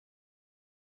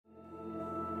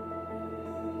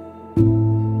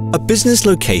A business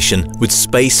location with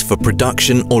space for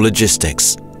production or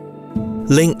logistics.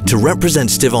 Linked to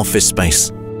representative office space.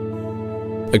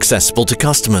 Accessible to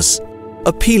customers.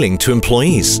 Appealing to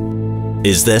employees.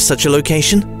 Is there such a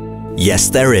location? Yes,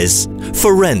 there is.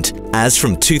 For rent, as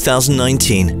from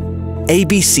 2019.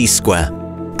 ABC Square.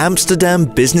 Amsterdam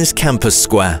Business Campus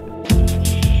Square.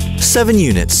 7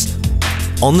 units.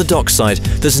 On the dockside,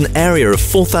 there's an area of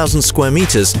 4,000 square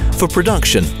meters for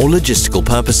production or logistical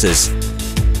purposes.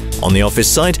 On the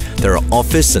office side, there are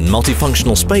office and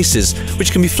multifunctional spaces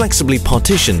which can be flexibly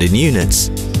partitioned in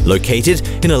units,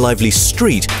 located in a lively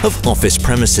street of office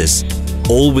premises,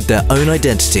 all with their own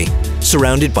identity,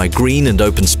 surrounded by green and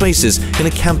open spaces in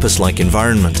a campus-like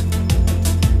environment.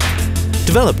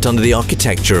 Developed under the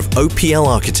architecture of OPL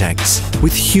architects,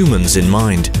 with humans in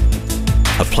mind.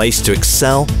 A place to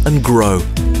excel and grow,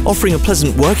 offering a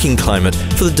pleasant working climate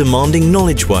for the demanding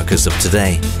knowledge workers of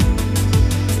today.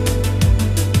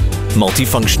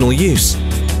 Multifunctional use.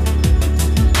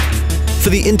 For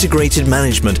the integrated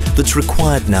management that's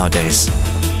required nowadays.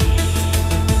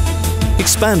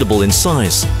 Expandable in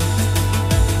size.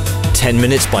 10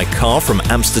 minutes by car from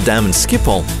Amsterdam and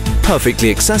Schiphol,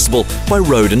 perfectly accessible by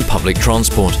road and public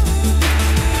transport.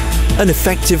 An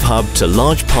effective hub to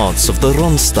large parts of the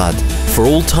Randstad for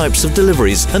all types of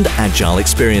deliveries and agile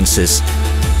experiences.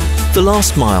 The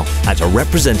last mile at a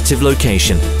representative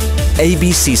location.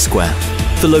 ABC Square,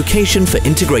 the location for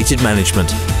integrated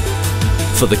management.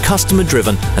 For the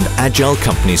customer-driven and agile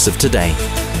companies of today.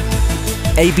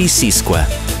 ABC Square,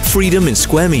 freedom in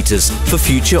square meters for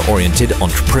future-oriented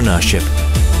entrepreneurship.